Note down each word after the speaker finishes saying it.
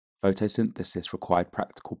Photosynthesis Required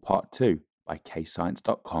Practical Part 2 by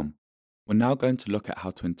KayScience.com. We're now going to look at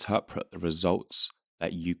how to interpret the results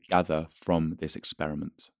that you gather from this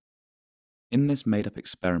experiment. In this made-up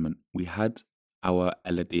experiment, we had our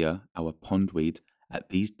Eladia, our pondweed, at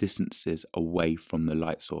these distances away from the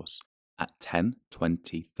light source, at 10,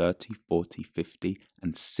 20, 30, 40, 50,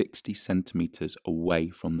 and 60 centimeters away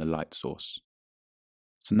from the light source.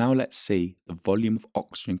 So now let's see the volume of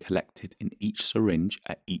oxygen collected in each syringe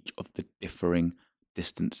at each of the differing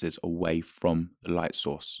distances away from the light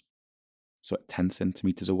source. So at 10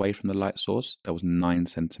 centimeters away from the light source, there was 9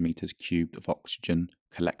 centimeters cubed of oxygen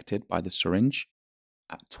collected by the syringe.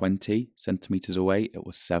 At 20 centimeters away, it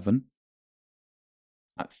was 7.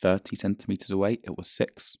 At 30 centimeters away, it was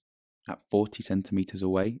 6. At 40 centimeters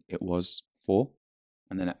away, it was 4.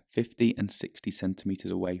 And then at 50 and 60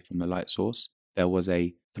 centimeters away from the light source, there was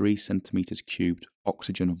a 3 centimeters cubed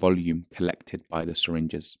oxygen volume collected by the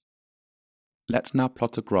syringes. Let's now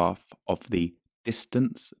plot a graph of the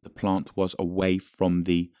distance the plant was away from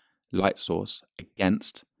the light source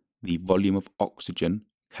against the volume of oxygen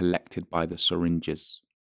collected by the syringes.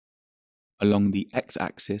 Along the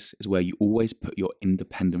x-axis is where you always put your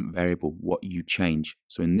independent variable, what you change.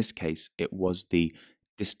 So in this case, it was the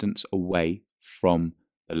distance away from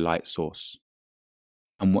the light source.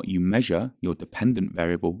 And what you measure, your dependent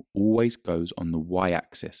variable, always goes on the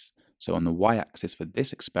y-axis. So on the y-axis for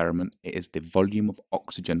this experiment, it is the volume of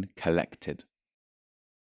oxygen collected.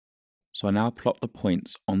 So I now plot the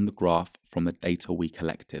points on the graph from the data we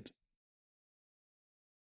collected.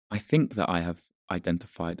 I think that I have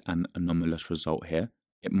identified an anomalous result here.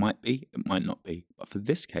 It might be, it might not be, but for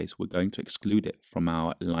this case, we're going to exclude it from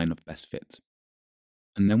our line of best fit.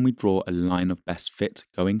 And then we draw a line of best fit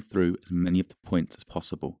going through as many of the points as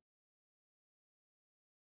possible.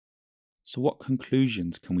 So what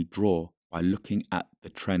conclusions can we draw by looking at the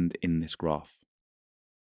trend in this graph?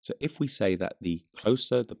 So if we say that the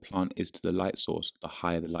closer the plant is to the light source, the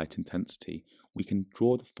higher the light intensity, we can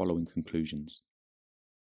draw the following conclusions.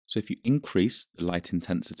 So if you increase the light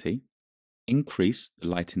intensity,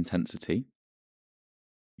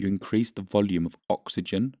 you increase the volume of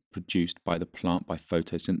oxygen produced by the plant by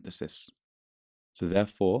photosynthesis. So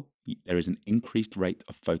therefore, there is an increased rate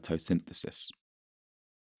of photosynthesis.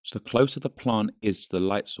 So the closer the plant is to the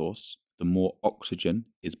light source, the more oxygen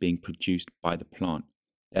is being produced by the plant.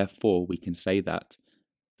 Therefore, we can say that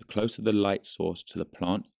the closer the light source to the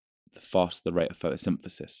plant, the faster the rate of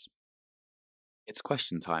photosynthesis. It's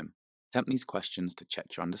question time. Attempt these questions to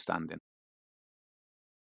check your understanding.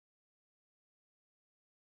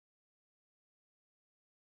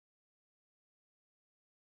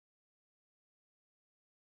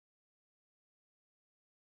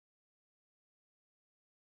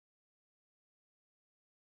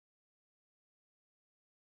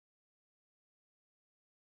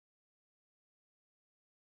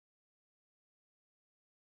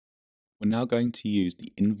 We're now going to use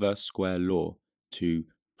the inverse square law to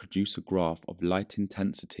produce a graph of light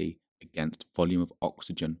intensity against volume of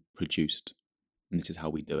oxygen produced. And this is how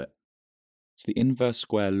we do it. So the inverse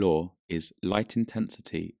square law is light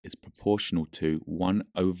intensity is proportional to 1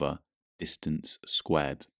 over distance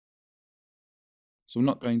squared. So we're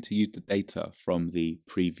not going to use the data from the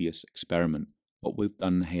previous experiment. What we've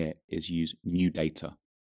done here is use new data.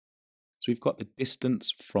 So we've got the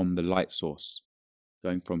distance from the light source,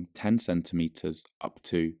 going from 10 centimeters up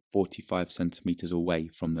to 45 centimeters away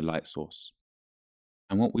from the light source.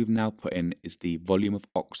 And what we've now put in is the volume of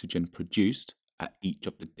oxygen produced at each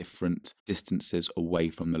of the different distances away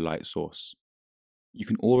from the light source. You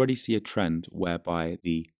can already see a trend whereby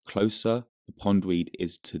the closer the pondweed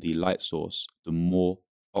is to the light source, the more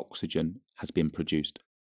oxygen has been produced.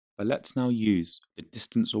 But let's now use the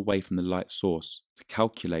distance away from the light source to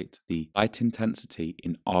calculate the light intensity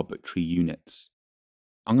in arbitrary units.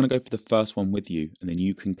 I'm going to go for the first one with you, and then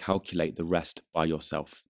you can calculate the rest by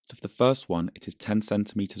yourself. So for the first one, it is 10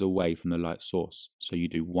 centimeters away from the light source. So you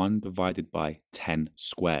do 1 divided by 10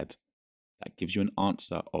 squared. That gives you an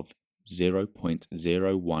answer of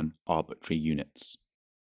 0.01 arbitrary units.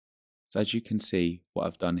 So as you can see, what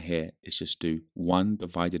I've done here is just do 1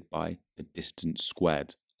 divided by the distance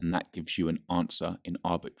squared, and that gives you an answer in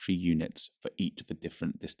arbitrary units for each of the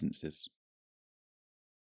different distances.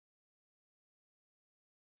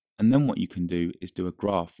 And then what you can do is do a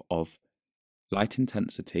graph of light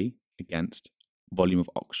intensity against volume of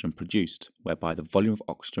oxygen produced, whereby the volume of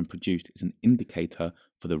oxygen produced is an indicator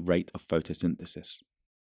for the rate of photosynthesis.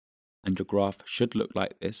 And your graph should look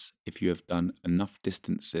like this if you have done enough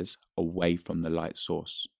distances away from the light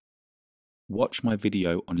source. Watch my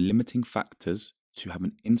video on limiting factors to have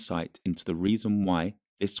an insight into the reason why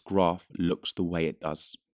this graph looks the way it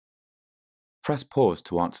does. Press pause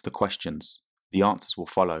to answer the questions. The answers will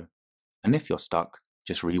follow. And if you're stuck,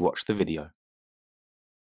 just rewatch the video.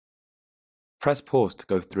 Press pause to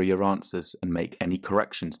go through your answers and make any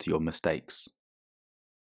corrections to your mistakes.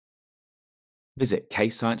 Visit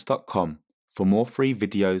KayScience.com for more free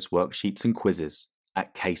videos, worksheets and quizzes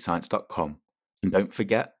at KayScience.com. And don't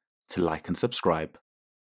forget to like and subscribe.